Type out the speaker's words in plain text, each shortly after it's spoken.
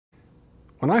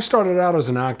When I started out as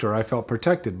an actor, I felt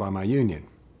protected by my union.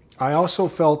 I also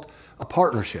felt a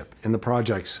partnership in the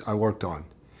projects I worked on.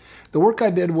 The work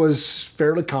I did was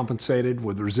fairly compensated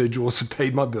with residuals that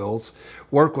paid my bills.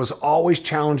 Work was always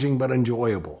challenging but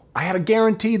enjoyable. I had a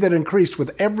guarantee that increased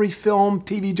with every film,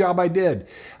 TV job I did.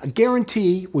 A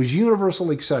guarantee was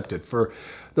universally accepted for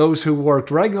those who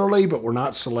worked regularly but were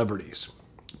not celebrities.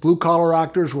 Blue-collar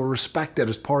actors were respected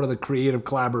as part of the creative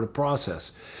collaborative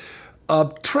process. A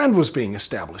trend was being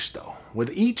established, though.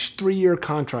 With each 3-year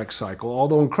contract cycle,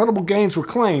 although incredible gains were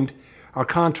claimed, our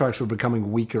contracts were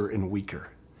becoming weaker and weaker.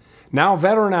 Now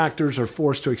veteran actors are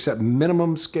forced to accept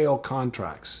minimum scale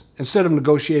contracts. Instead of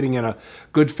negotiating in a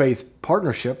good faith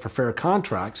partnership for fair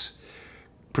contracts,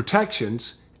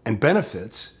 protections, and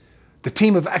benefits, the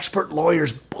team of expert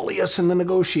lawyers bully us in the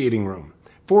negotiating room,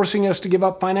 forcing us to give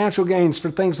up financial gains for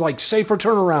things like safer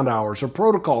turnaround hours or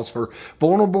protocols for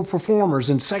vulnerable performers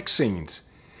in sex scenes.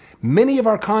 Many of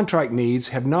our contract needs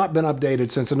have not been updated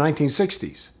since the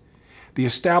 1960s. The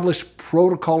established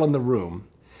protocol in the room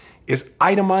is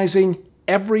itemizing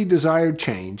every desired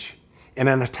change and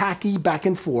an attacky back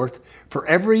and forth. For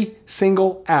every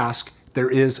single ask, there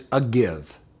is a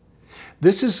give.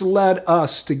 This has led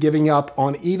us to giving up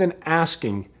on even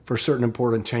asking for certain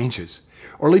important changes,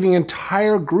 or leaving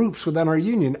entire groups within our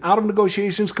union out of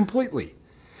negotiations completely.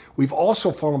 We've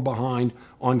also fallen behind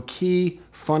on key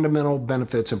fundamental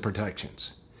benefits and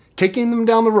protections. Kicking them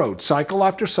down the road, cycle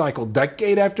after cycle,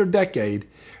 decade after decade,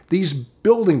 these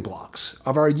building blocks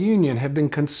of our union have been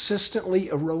consistently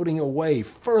eroding away,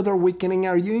 further weakening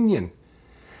our union.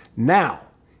 Now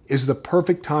is the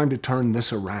perfect time to turn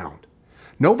this around.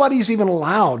 Nobody's even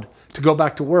allowed to go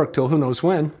back to work till who knows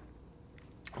when.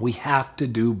 We have to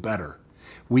do better.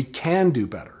 We can do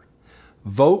better.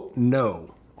 Vote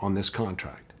no on this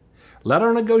contract. Let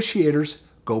our negotiators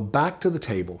go back to the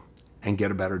table and get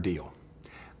a better deal.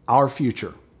 Our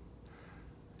future,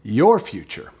 your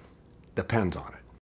future, depends on it.